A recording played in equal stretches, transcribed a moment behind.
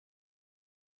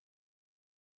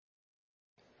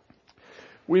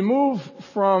We move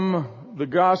from the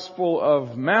Gospel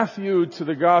of Matthew to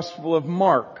the Gospel of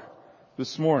Mark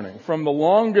this morning. From the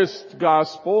longest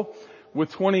Gospel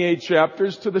with 28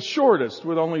 chapters to the shortest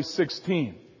with only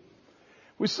 16.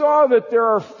 We saw that there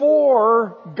are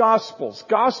 4 Gospels.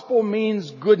 Gospel means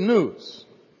good news.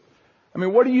 I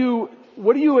mean, what do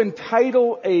you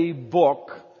entitle a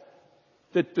book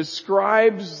that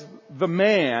describes the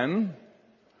man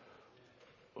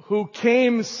who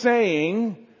came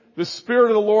saying, "The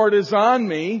Spirit of the Lord is on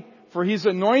me, for He's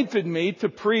anointed me to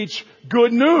preach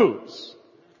good news"?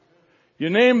 You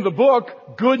name the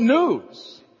book Good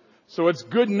News. So it's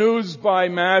Good News by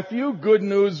Matthew, Good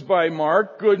News by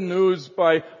Mark, Good News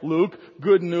by Luke,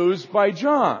 Good News by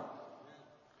John.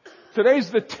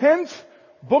 Today's the 10th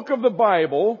book of the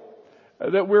Bible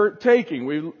that we're taking.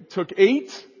 We took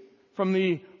 8 from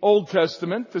the Old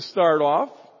Testament to start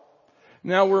off.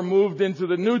 Now we're moved into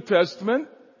the New Testament,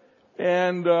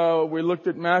 and we looked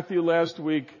at Matthew last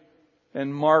week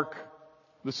and Mark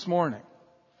this morning.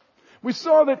 We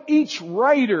saw that each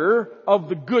writer of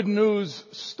the good news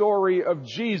story of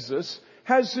Jesus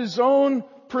has his own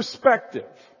perspective.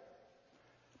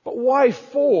 But why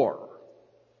 4?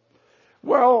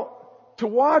 Well, to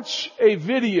watch a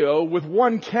video with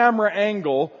one camera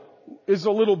angle is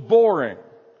a little boring.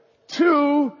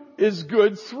 2 is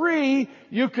good. 3,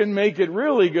 you can make it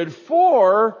really good.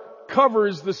 4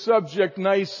 covers the subject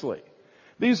nicely.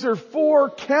 These are 4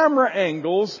 camera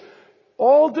angles,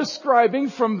 all describing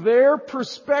from their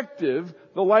perspective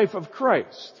the life of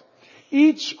Christ.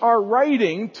 Each are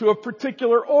writing to a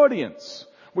particular audience.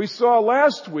 We saw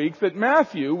last week that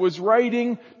Matthew was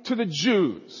writing to the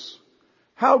Jews.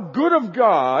 How good of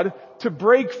God to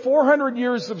break 400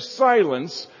 years of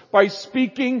silence by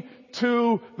speaking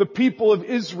to the people of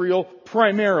Israel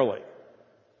primarily.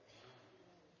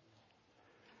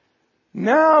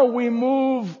 Now we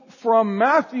move from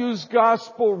Matthew's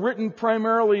gospel written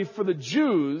primarily for the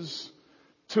Jews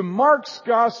to Mark's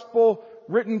gospel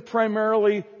written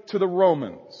primarily to the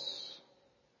Romans.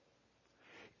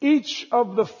 Each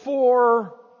of the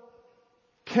 4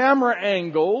 camera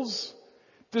angles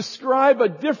describe a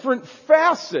different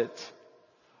facet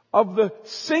of the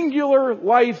singular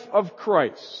life of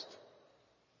Christ.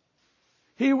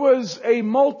 He was a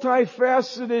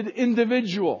multifaceted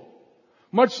individual,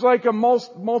 much like a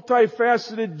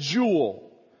multifaceted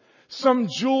jewel. Some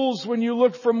jewels, when you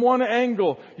look from one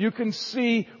angle, you can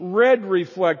see red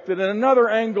reflected. At another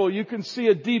angle, you can see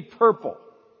a deep purple.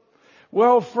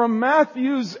 Well, from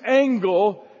Matthew's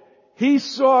angle, he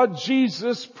saw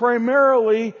Jesus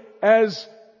primarily as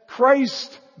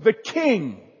Christ the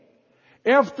King.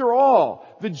 After all,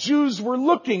 the Jews were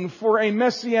looking for a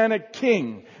messianic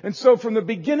king. And so from the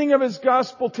beginning of his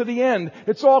gospel to the end,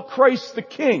 it's all Christ the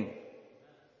King.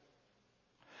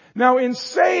 Now in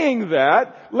saying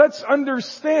that, let's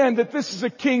understand that this is a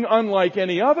king unlike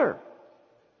any other.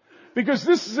 Because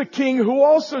this is a king who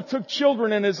also took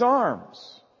children in his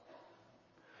arms.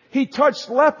 He touched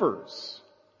lepers.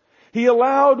 He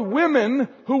allowed women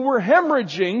who were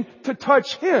hemorrhaging to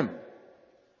touch him.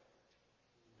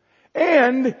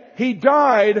 And he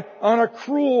died on a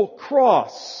cruel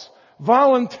cross,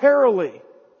 voluntarily.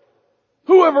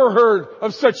 Who ever heard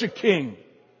of such a king?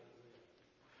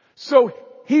 So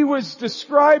he was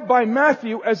described by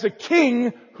Matthew as a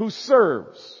king who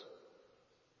serves.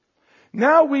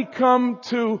 Now we come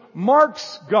to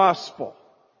Mark's gospel,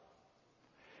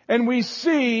 and we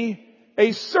see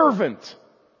a servant.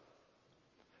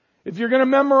 If you're going to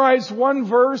memorize one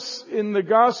verse in the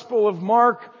Gospel of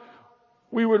Mark,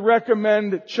 we would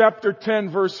recommend chapter 10,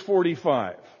 verse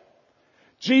 45.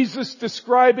 Jesus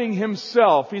describing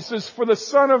himself, he says, "For the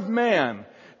Son of Man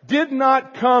did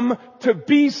not come to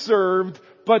be served,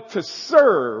 but to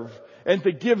serve and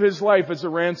to give his life as a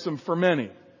ransom for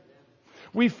many."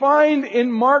 We find in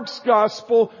Mark's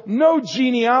gospel no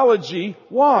genealogy.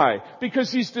 Why? Because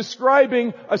he's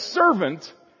describing a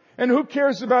servant, and who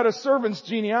cares about a servant's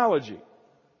genealogy?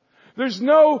 There's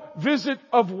no visit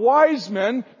of wise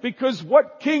men, because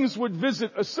what kings would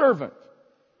visit a servant?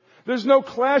 There's no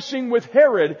clashing with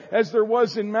Herod as there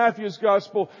was in Matthew's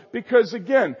gospel, because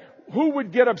again, who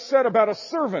would get upset about a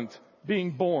servant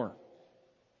being born?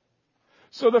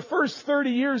 So the first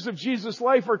 30 years of Jesus'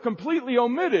 life are completely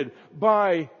omitted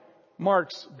by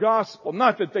Mark's gospel.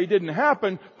 Not that they didn't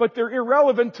happen, but they're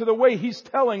irrelevant to the way he's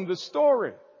telling the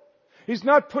story. He's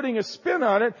not putting a spin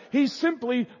on it. He's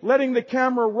simply letting the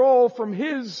camera roll from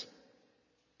his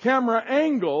camera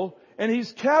angle, and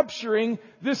he's capturing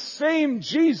this same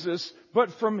Jesus,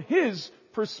 but from his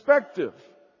perspective.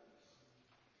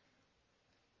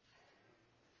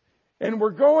 And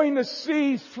we're going to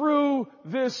see through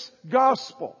this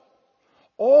gospel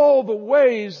all the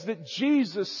ways that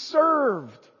Jesus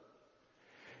served.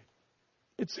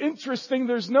 It's interesting,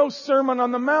 there's no Sermon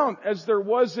on the Mount as there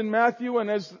was in Matthew and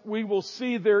as we will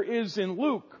see there is in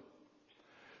Luke.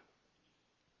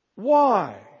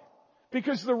 Why?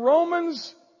 Because the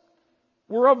Romans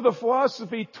were of the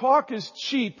philosophy, talk is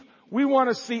cheap, we want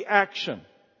to see action.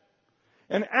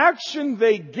 And action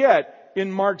they get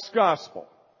in Mark's Gospel.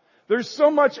 There's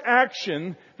so much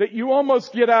action that you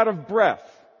almost get out of breath.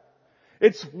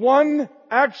 It's one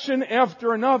action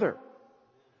after another.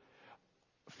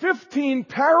 15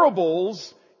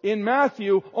 parables in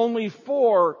Matthew, only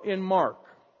 4 in Mark.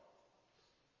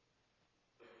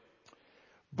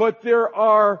 But there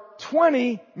are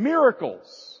 20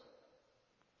 miracles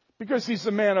because he's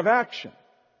a man of action.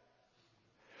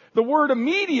 The word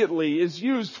immediately is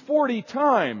used 40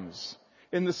 times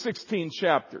in the 16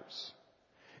 chapters.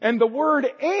 And the word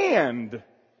and,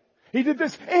 he did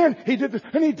this, and he did this,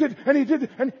 and he did, and he did,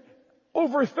 and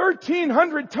over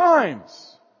 1,300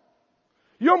 times.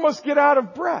 You almost get out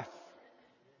of breath.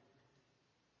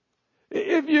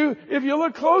 If you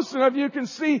look close enough, you can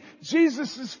see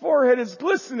Jesus' forehead is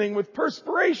glistening with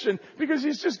perspiration because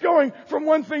he's just going from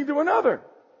one thing to another.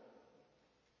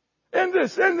 And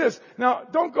this, and this. Now,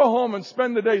 don't go home and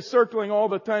spend the day circling all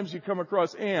the times you come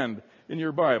across and in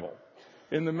your Bible,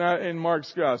 in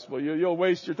Mark's Gospel. You'll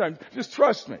waste your time. Just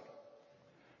trust me.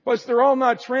 Plus, they're all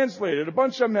not translated. A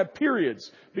bunch of them have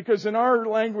periods because in our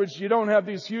language you don't have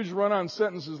these huge run-on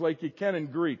sentences like you can in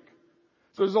Greek.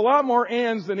 So there's a lot more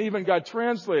ands than even got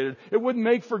translated. It wouldn't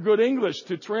make for good English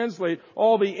to translate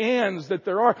all the ands that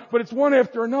there are, but it's one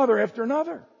after another after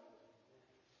another.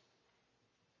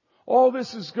 All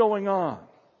this is going on.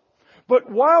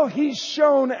 But while he's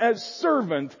shown as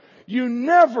servant, you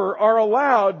never are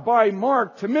allowed by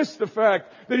Mark to miss the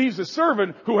fact that he's a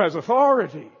servant who has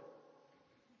authority.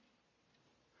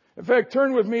 In fact,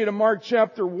 turn with me to Mark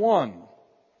chapter 1.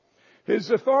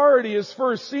 His authority is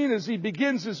first seen as he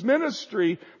begins his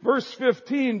ministry, verse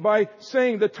 15, by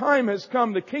saying, the time has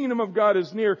come, the kingdom of God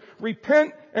is near.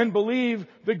 Repent and believe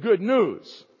the good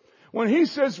news. When he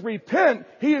says repent,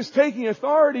 he is taking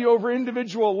authority over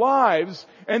individual lives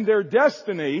and their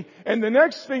destiny. And the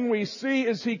next thing we see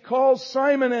is he calls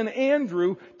Simon and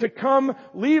Andrew to come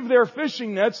leave their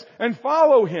fishing nets and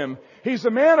follow him. He's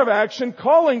a man of action,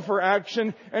 calling for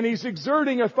action, and he's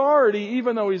exerting authority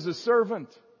even though he's a servant.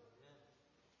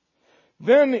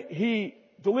 Then he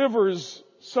delivers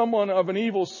someone of an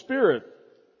evil spirit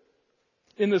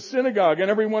in the synagogue,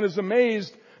 and everyone is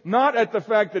amazed not at the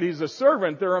fact that he's a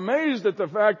servant. They're amazed at the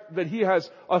fact that he has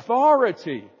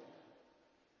authority.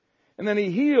 And then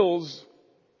he heals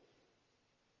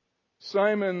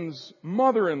Simon's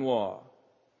mother-in-law.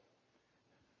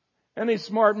 Any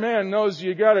smart man knows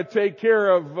you got to take care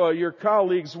of your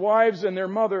colleagues' wives and their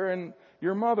mother and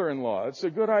your mother-in-law. It's a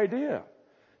good idea.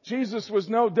 Jesus was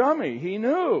no dummy. He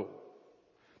knew.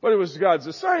 But it was God's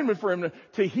assignment for him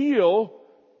to heal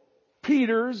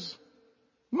Peter's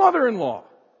mother-in-law.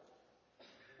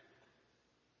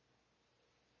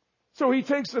 So he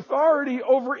takes authority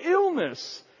over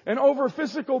illness and over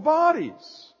physical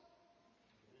bodies.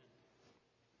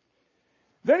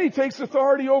 Then he takes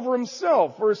authority over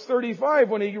himself. Verse 35,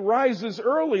 when he rises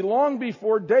early, long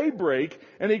before daybreak,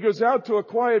 and he goes out to a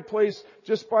quiet place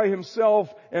just by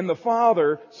himself and the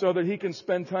Father so that he can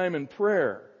spend time in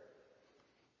prayer.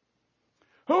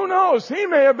 Who knows? He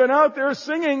may have been out there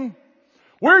singing,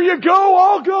 where you go,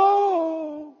 I'll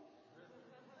go.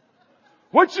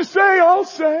 What you say, I'll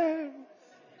say.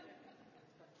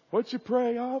 What you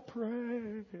pray, I'll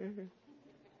pray.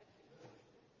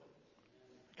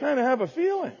 Kind of have a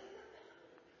feeling.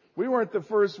 We weren't the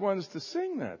first ones to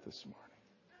sing that this morning.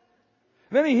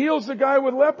 And then he heals the guy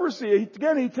with leprosy.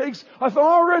 Again, he takes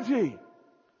authority.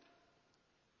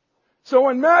 So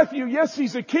in Matthew, yes,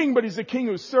 he's a king, but he's a king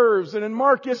who serves. And in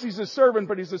Mark, yes, he's a servant,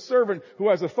 but he's a servant who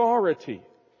has authority.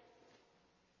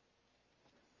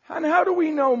 And how do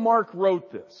we know Mark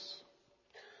wrote this?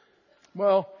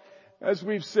 Well, as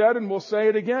we've said, and we'll say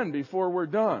it again before we're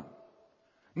done,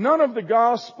 none of the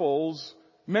Gospels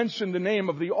mention the name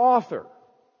of the author.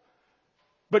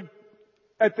 But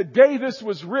at the day this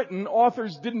was written,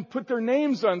 authors didn't put their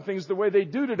names on things the way they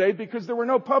do today because there were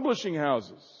no publishing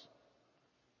houses.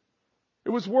 It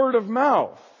was word of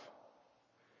mouth.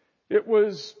 It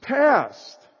was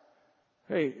passed.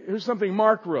 Hey, here's something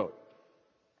Mark wrote.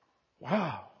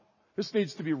 Wow, this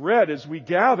needs to be read as we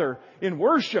gather in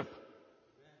worship.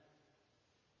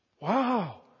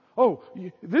 Wow. Oh,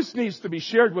 this needs to be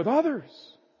shared with others.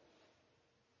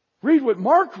 Read what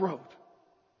Mark wrote.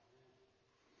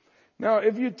 Now,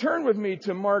 if you turn with me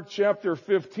to Mark chapter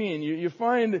 15, you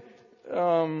find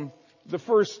the the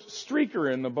first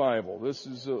streaker in the Bible. This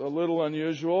is a little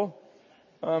unusual.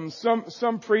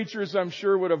 Some preachers, I'm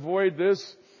sure, would avoid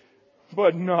this,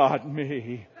 but not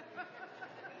me.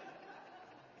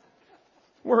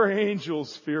 Where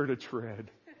angels fear to tread.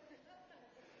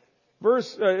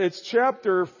 It's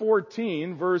chapter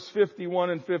 14, verse 51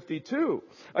 and 52.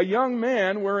 A young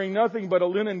man wearing nothing but a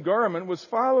linen garment was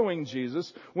following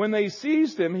Jesus. When they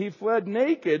seized him, he fled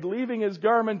naked, leaving his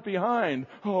garment behind.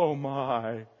 Oh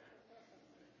my.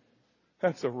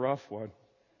 That's a rough one.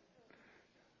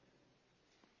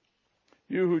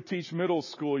 You who teach middle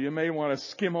school, you may want to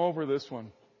skim over this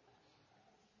one.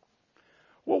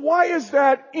 Well, why is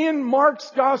that in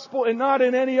Mark's gospel and not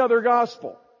in any other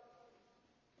gospel?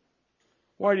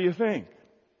 Why do you think?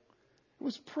 It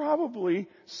was probably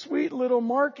sweet little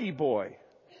Marky boy.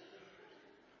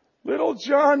 Little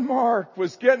John Mark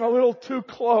was getting a little too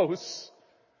close.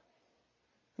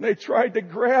 And they tried to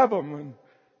grab him.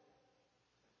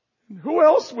 And who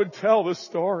else would tell the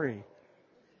story?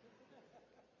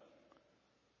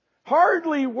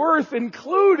 Hardly worth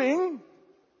including,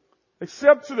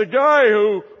 except to the guy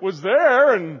who was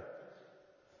there and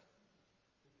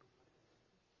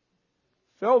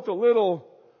felt a little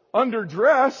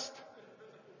underdressed.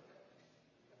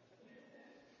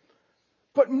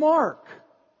 But Mark,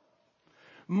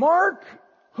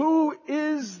 who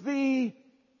is the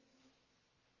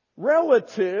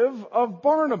relative of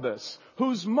Barnabas,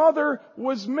 whose mother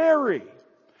was Mary,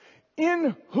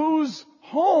 in whose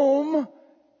home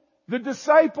the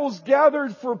disciples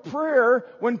gathered for prayer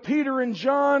when Peter and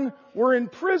John were in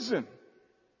prison.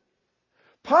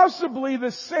 Possibly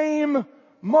the same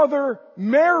mother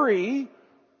Mary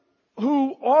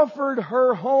who offered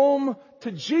her home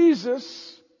to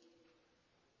Jesus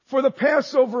for the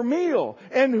Passover meal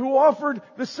and who offered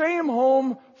the same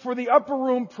home for the upper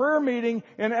room prayer meeting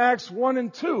in Acts 1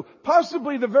 and 2.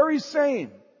 Possibly the very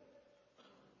same.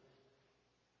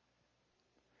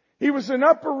 He was an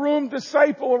upper room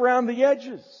disciple around the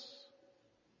edges.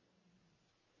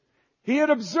 He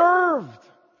had observed.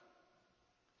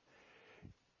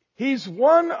 He's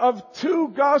one of two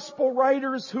gospel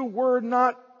writers who were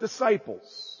not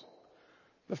disciples.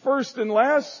 The first and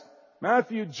last,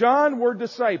 Matthew, John, were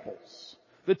disciples.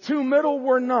 The two middle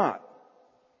were not.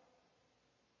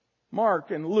 Mark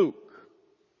and Luke.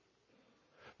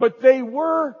 But they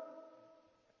were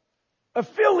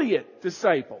affiliate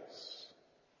disciples.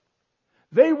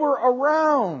 They were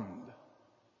around.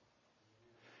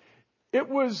 It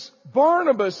was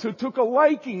Barnabas who took a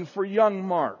liking for young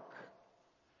Mark.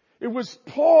 It was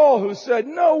Paul who said,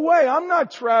 "No way, I'm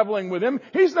not traveling with him.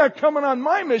 He's not coming on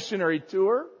my missionary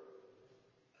tour."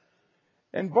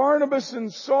 And Barnabas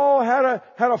and Saul had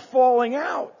a falling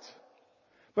out.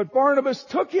 But Barnabas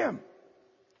took him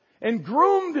and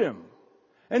groomed him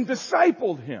and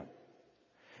discipled him.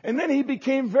 And then he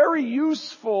became very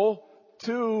useful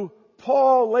to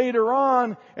Paul later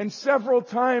on, and several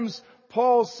times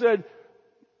Paul said,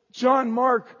 "John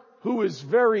Mark, who is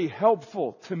very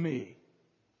helpful to me."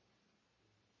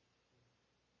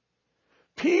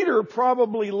 Peter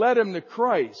probably led him to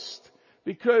Christ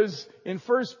because in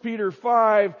 1 Peter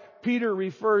 5, Peter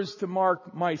refers to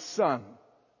Mark, "my son."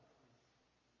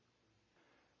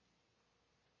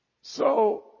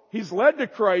 So he's led to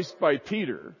Christ by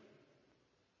Peter.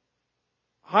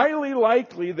 Highly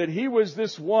likely that he was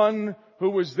this one who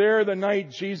was there the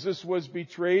night Jesus was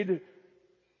betrayed,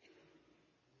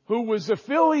 who was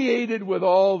affiliated with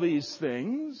all these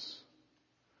things,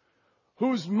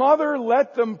 whose mother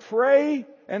let them pray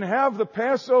and have the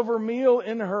Passover meal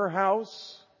in her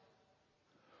house,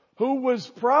 who was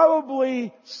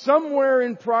probably somewhere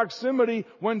in proximity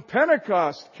when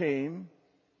Pentecost came.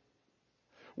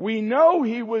 We know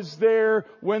he was there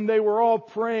when they were all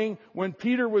praying, when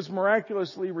Peter was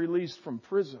miraculously released from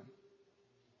prison.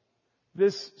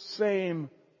 This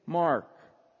same Mark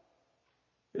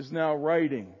is now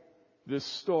writing this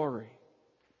story.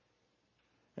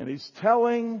 And he's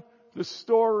telling the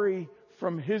story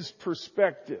from his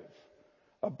perspective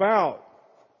about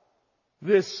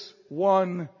this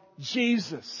one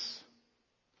Jesus,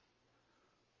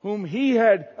 whom he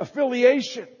had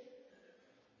affiliation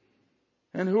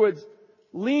and who had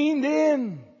leaned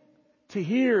in to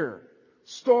hear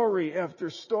story after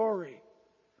story,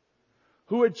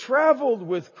 who had traveled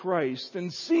with Christ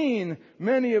and seen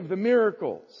many of the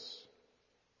miracles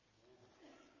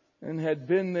and had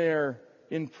been there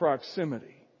in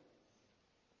proximity.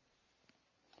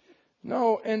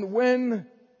 No, and when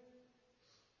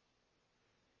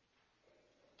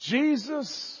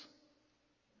Jesus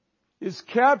is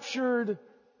captured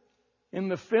in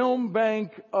the film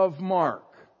bank of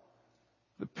Mark,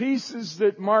 the pieces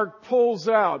that Mark pulls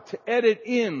out to edit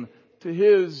in to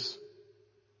his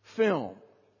film,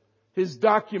 his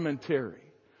documentary,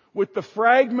 with the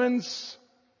fragments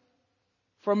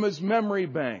from his memory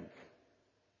bank.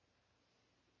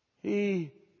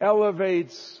 He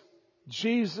elevates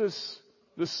Jesus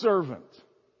the servant.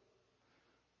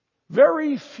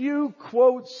 Very few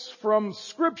quotes from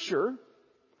Scripture,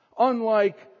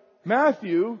 unlike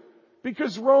Matthew,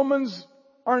 because Romans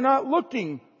are not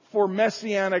looking for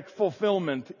messianic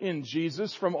fulfillment in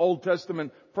Jesus from Old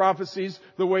Testament prophecies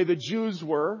the way the Jews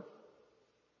were.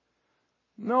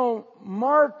 No,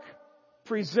 Mark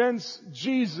presents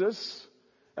Jesus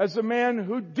as a man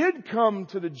who did come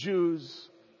to the Jews,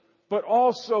 but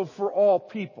also for all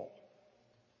people,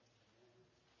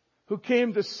 who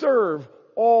came to serve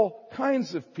all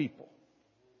kinds of people,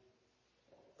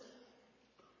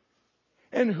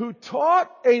 and who taught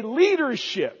a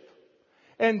leadership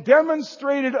and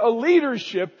demonstrated a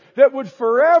leadership that would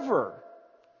forever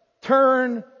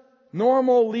turn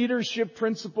normal leadership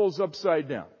principles upside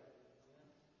down.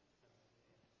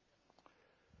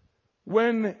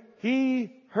 When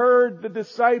he heard the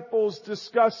disciples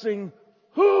discussing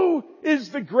who is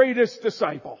the greatest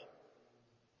disciple,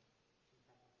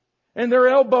 and they're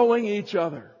elbowing each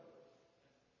other,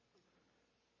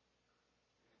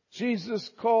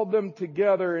 Jesus called them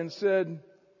together and said,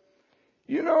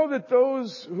 you know that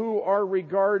those who are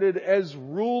regarded as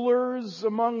rulers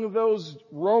among those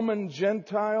Roman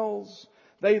Gentiles,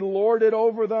 they lord it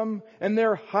over them, and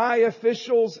their high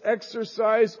officials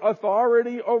exercise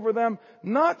authority over them.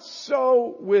 Not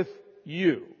so with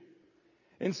you.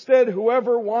 Instead,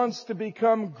 whoever wants to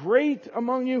become great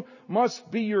among you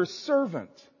must be your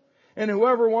servant. And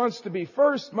whoever wants to be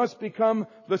first must become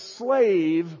the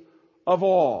slave of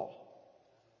all.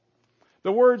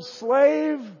 The word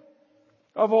slave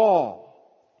of all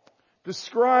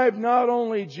describe not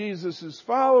only Jesus'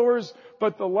 followers,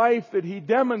 but the life that he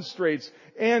demonstrates.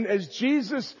 And as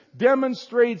Jesus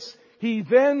demonstrates, he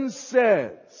then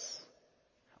says,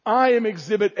 I am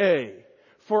exhibit A,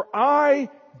 for I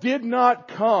did not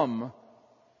come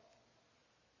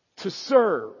to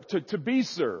serve, to be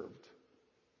served,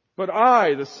 but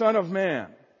I, the Son of Man,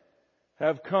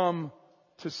 have come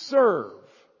to serve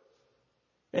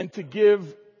and to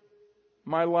give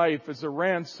my life as a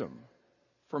ransom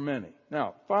for many.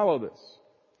 Now, follow this.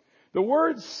 The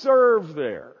word serve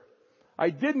there, I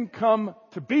didn't come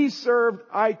to be served,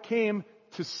 I came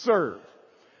to serve.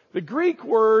 The Greek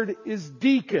word is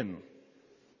deacon.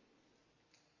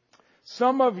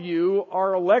 Some of you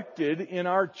are elected in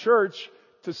our church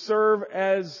to serve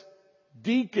as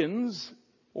deacons,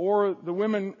 or the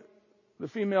women, the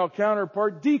female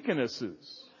counterpart,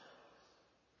 deaconesses.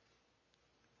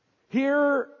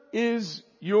 Here is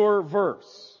your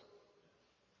verse.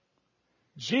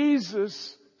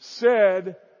 Jesus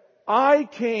said, I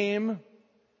came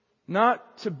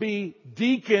not to be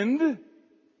deaconed,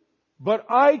 but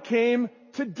I came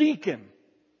to deacon.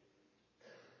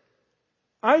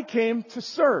 I came to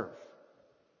serve.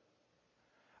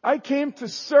 I came to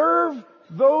serve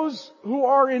those who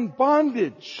are in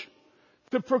bondage,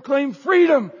 to proclaim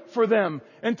freedom for them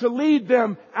and to lead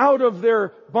them out of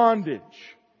their bondage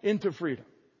into freedom.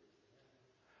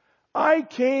 I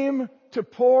came to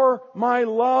pour my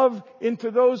love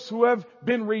into those who have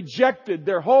been rejected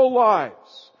their whole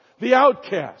lives, the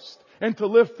outcast, and to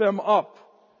lift them up.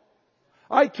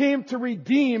 I came to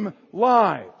redeem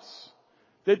lives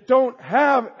that don't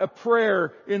have a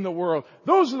prayer in the world.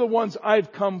 Those are the ones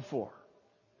I've come for.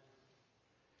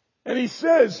 And he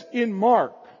says in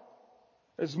Mark,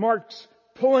 as Mark's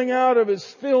pulling out of his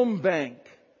film bank,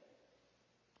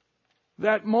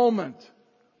 that moment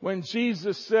when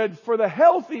Jesus said, for the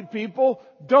healthy people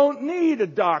don't need a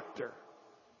doctor.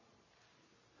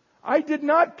 I did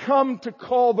not come to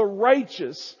call the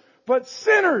righteous, but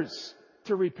sinners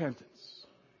to repentance.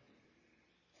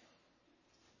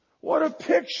 What a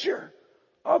picture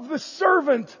of the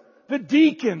servant, the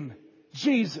deacon,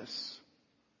 Jesus.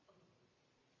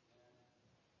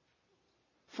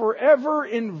 Forever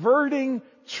inverting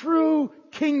true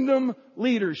kingdom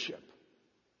leadership.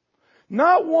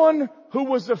 Not one who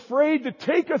was afraid to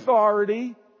take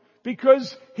authority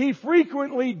because he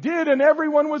frequently did and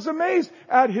everyone was amazed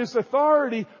at his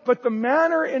authority, but the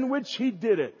manner in which he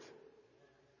did it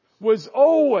was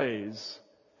always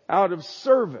out of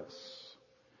service.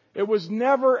 It was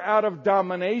never out of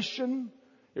domination.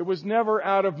 It was never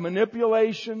out of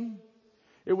manipulation.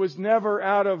 It was never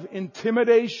out of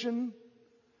intimidation.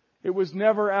 It was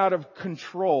never out of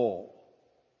control.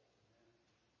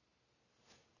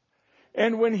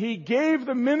 And when he gave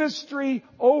the ministry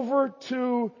over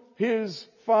to his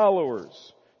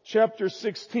followers chapter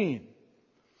 16.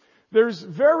 There's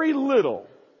very little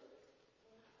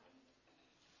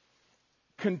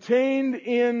contained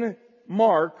in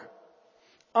Mark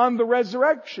on the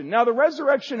resurrection. Now, the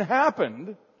resurrection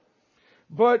happened,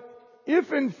 but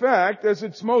if in fact, as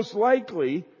it's most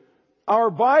likely, our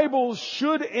Bibles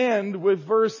should end with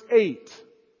verse 8.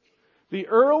 The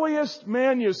earliest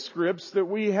manuscripts that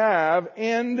we have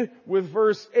end with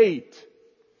verse 8.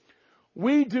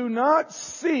 We do not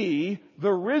see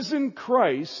the risen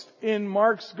Christ in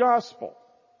Mark's gospel.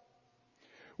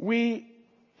 We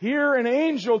hear an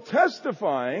angel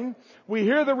testifying, we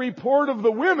hear the report of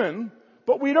the women,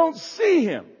 but we don't see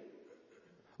him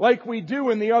like we do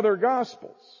in the other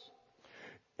gospels.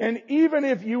 And even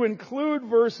if you include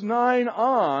verse 9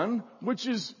 on, which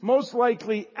is most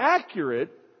likely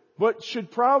accurate, but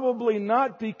should probably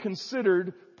not be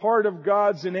considered part of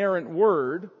God's inerrant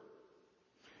word,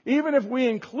 even if we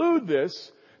include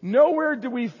this, nowhere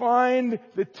do we find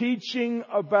the teaching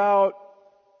about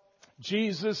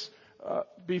Jesus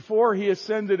before he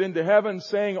ascended into heaven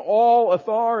saying, all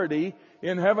authority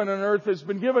in heaven and earth has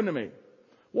been given to me.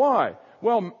 Why?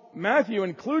 Well, Matthew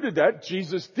included that.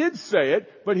 Jesus did say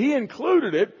it, but he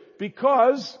included it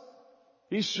because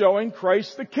he's showing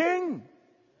Christ the King.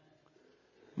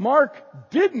 Mark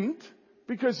didn't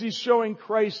because he's showing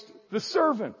Christ the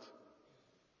servant.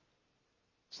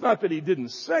 It's not that he didn't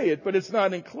say it, but it's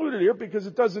not included here because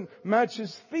it doesn't match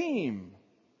his theme,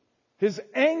 his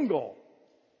angle.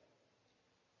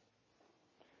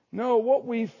 No, what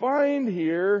we find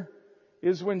here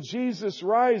is when Jesus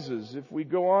rises, if we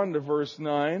go on to verse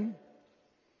 9,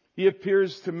 he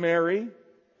appears to Mary,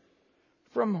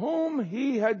 from whom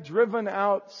he had driven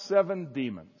out 7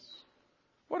 demons.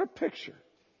 What a picture.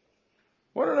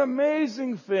 What an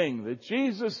amazing thing that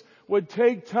Jesus would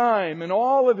take time in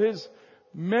all of his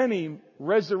many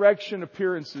resurrection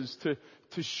appearances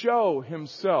to show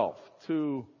himself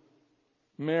to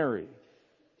Mary,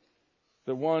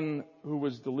 the one who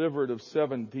was delivered of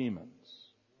 7 demons.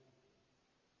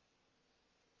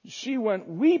 She went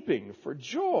weeping for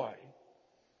joy,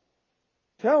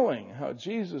 telling how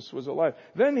Jesus was alive.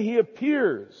 Then he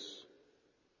appears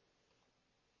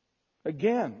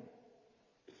again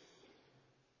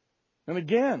and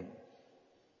again.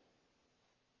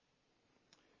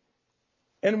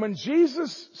 And when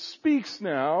Jesus speaks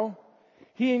now,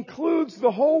 he includes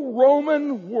the whole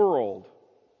Roman world.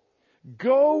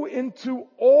 Go into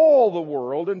all the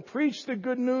world and preach the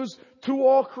good news to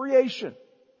all creation.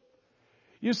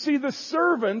 You see, the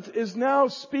servant is now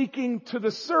speaking to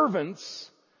the servants,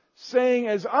 saying,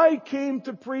 as I came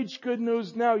to preach good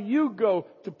news, now you go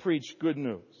to preach good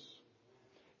news.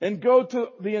 And go to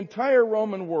the entire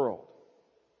Roman world.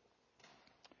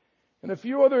 And a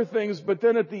few other things, but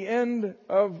then at the end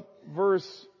of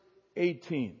verse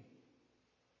 18,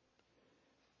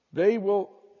 they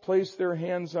will place their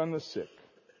hands on the sick,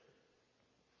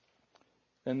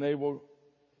 and they will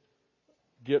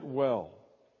get well.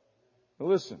 Now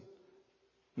listen,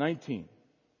 19.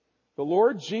 The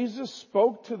Lord Jesus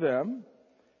spoke to them.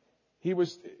 He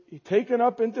was taken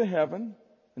up into heaven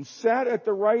and sat at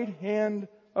the right hand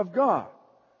of God.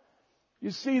 You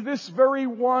see, this very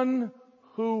one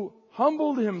who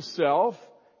humbled himself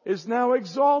is now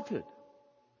exalted.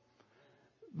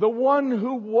 The one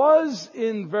who was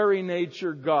in very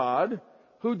nature God,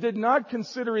 who did not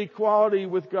consider equality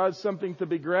with God something to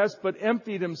be grasped, but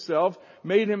emptied himself,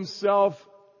 made himself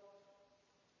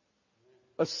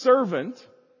a servant,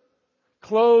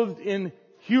 clothed in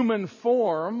human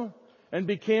form, and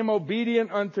became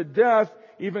obedient unto death,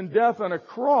 even death on a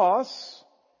cross.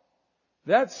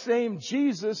 That same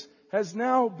Jesus has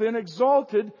now been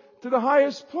exalted to the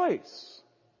highest place.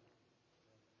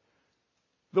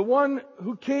 The one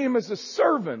who came as a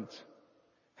servant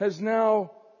has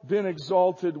now been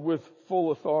exalted with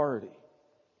full authority.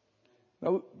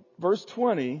 Now, verse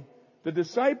 20, the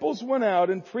disciples went out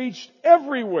and preached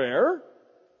everywhere,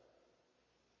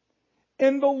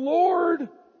 and the Lord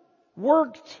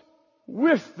worked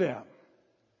with them.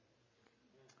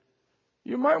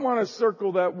 You might want to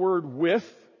circle that word with.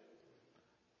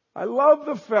 I love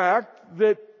the fact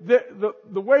that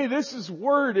the way this is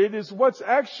worded is what's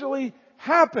actually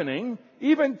happening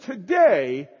even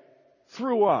today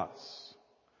through us.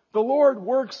 The Lord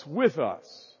works with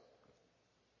us.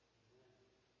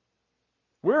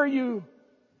 Where you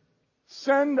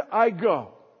send, I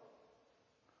go.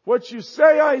 What you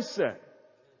say, I say.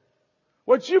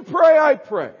 What you pray, I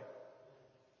pray.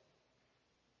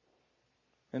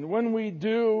 And when we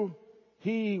do,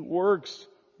 He works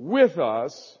with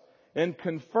us and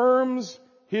confirms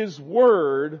His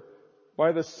word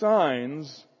by the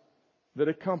signs that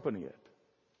accompany it.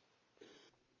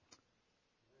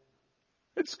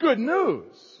 It's good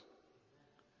news.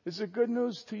 Is it good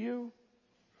news to you?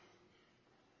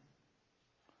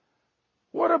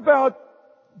 What about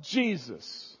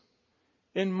Jesus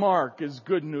in Mark is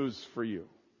good news for you?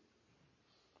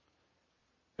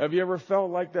 Have you ever felt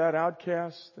like that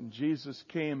outcast and Jesus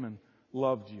came and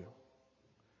loved you?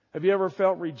 Have you ever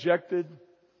felt rejected,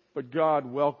 but God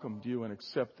welcomed you and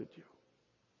accepted you?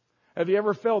 Have you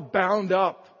ever felt bound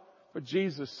up, but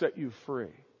Jesus set you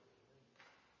free?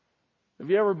 Have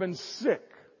you ever been sick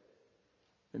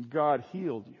and God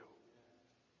healed you?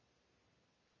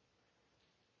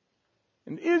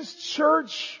 And is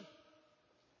church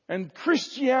and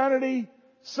Christianity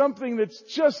something that's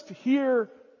just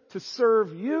here to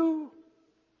serve you?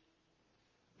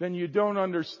 Then you don't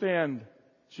understand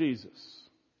Jesus.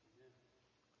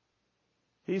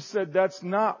 He said that's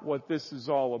not what this is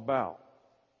all about.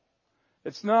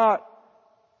 It's not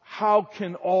how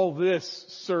can all this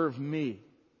serve me?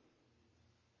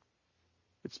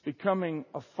 It's becoming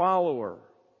a follower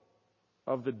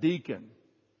of the deacon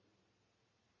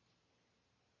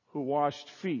who washed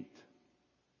feet,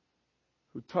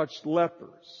 who touched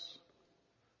lepers,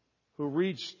 who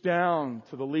reached down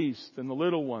to the least and the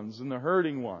little ones and the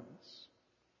hurting ones.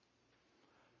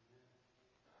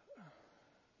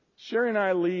 Sherry and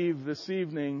I leave this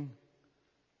evening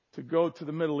to go to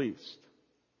the Middle East.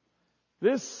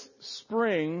 This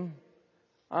spring,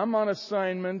 I'm on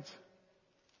assignment,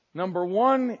 number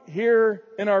one, here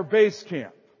in our base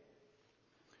camp.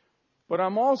 But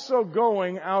I'm also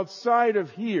going outside of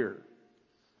here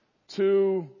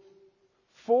to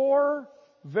 4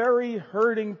 very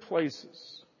hurting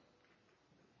places.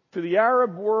 To the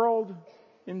Arab world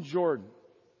in Jordan.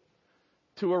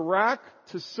 To Iraq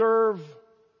to serve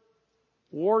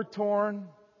war-torn,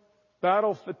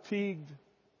 battle-fatigued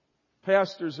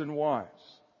pastors and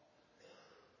wives.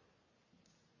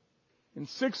 In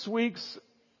 6 weeks,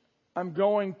 I'm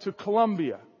going to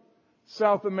Colombia,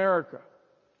 South America,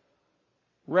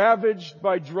 ravaged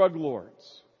by drug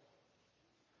lords.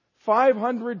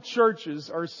 500 churches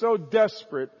are so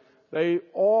desperate, they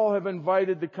all have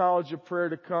invited the College of Prayer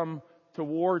to come to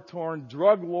war-torn,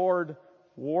 drug lord,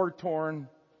 war-torn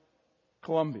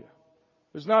Colombia.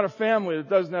 There's not a family that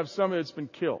doesn't have somebody that's been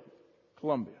killed.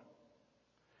 Colombia.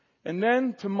 And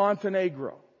then to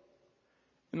Montenegro.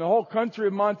 In the whole country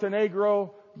of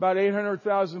Montenegro, about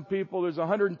 800,000 people, there's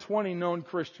 120 known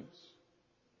Christians.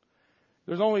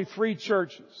 There's only 3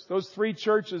 churches. Those 3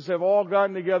 churches have all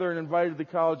gotten together and invited the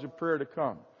College of Prayer to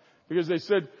come. Because they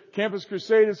said, Campus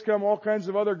Crusade has come, all kinds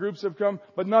of other groups have come,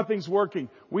 but nothing's working.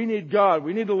 We need God.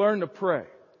 We need to learn to pray.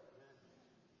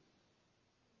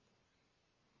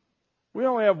 We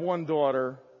only have one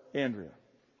daughter, Andrea.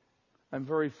 I'm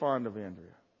very fond of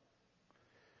Andrea.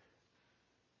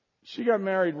 She got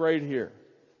married right here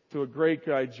to a great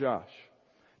guy, Josh.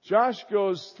 Josh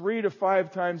goes 3 to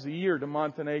 5 times a year to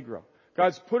Montenegro.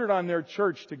 God's put it on their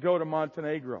church to go to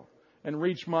Montenegro and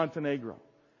reach Montenegro.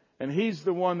 And he's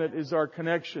the one that is our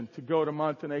connection to go to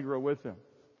Montenegro with him.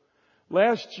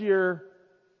 Last year,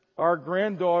 our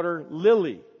granddaughter,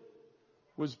 Lily,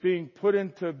 was being put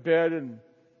into bed and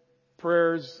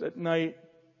prayers at night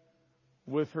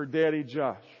with her daddy,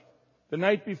 Josh. The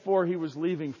night before he was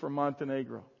leaving for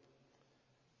Montenegro.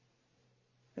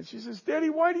 And she says, Daddy,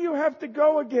 why do you have to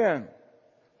go again?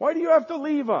 Why do you have to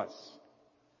leave us?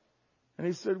 And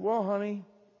he said, well, honey,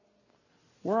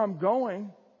 where I'm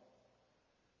going,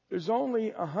 there's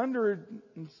only 100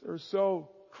 or so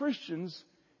Christians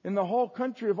in the whole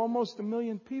country of almost 1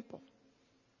 million people.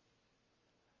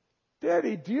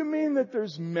 Daddy, do you mean that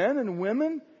there's men and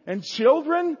women and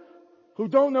children who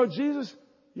don't know Jesus?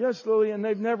 Yes, Lily, and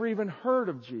they've never even heard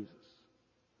of Jesus.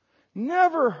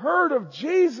 Never heard of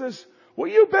Jesus? Well,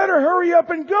 you better hurry up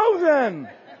and go then.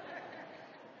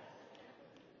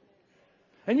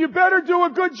 And you better do a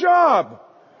good job.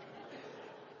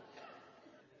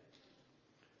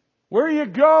 Where you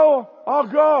go, I'll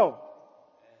go.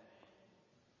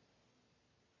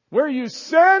 Where you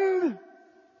send,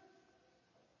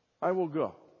 I will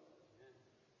go.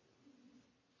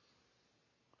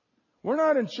 We're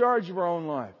not in charge of our own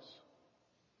lives.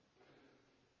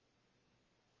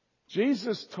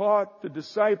 Jesus taught the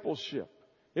discipleship.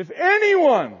 If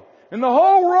anyone in the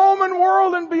whole Roman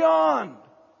world and beyond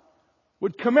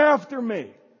would come after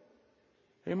me,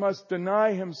 he must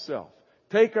deny himself,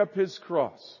 take up his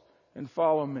cross, and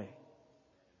follow me.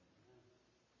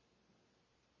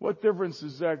 What difference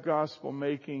is that gospel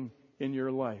making in your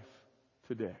life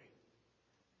today?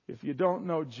 If you don't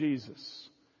know Jesus,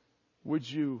 would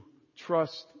you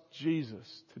trust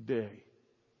Jesus today?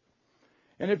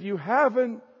 And if you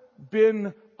haven't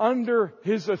been under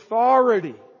his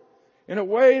authority in a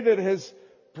way that has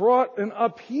brought an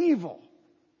upheaval,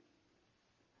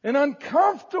 an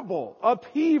uncomfortable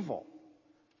upheaval.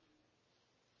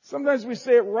 Sometimes we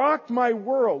say it rocked my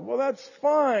world. Well, that's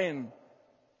fine.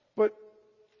 But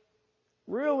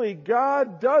really,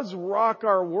 God does rock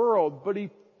our world, but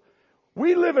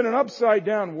we live in an upside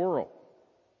down world.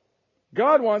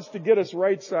 God wants to get us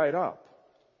right side up.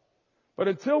 But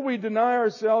until we deny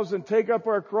ourselves and take up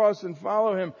our cross and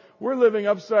follow Him, we're living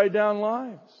upside down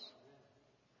lives.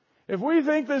 If we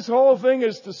think this whole thing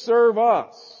is to serve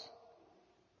us,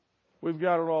 we've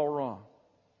got it all wrong.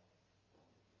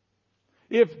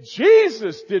 If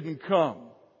Jesus didn't come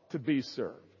to be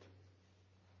served,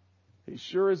 He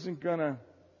sure isn't going to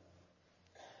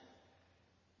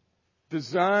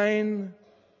design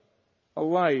a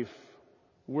life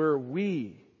where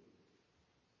we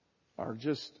are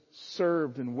just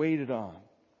served and waited on.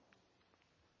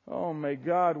 Oh, may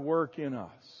God work in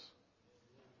us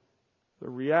the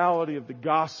reality of the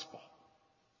gospel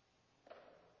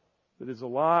that is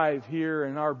alive here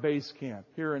in our base camp,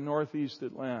 here in Northeast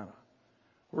Atlanta,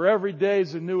 where every day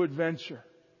is a new adventure,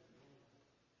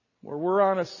 where we're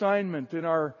on assignment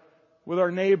with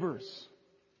our neighbors,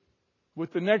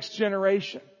 with the next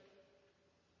generation,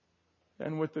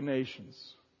 and with the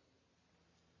nations.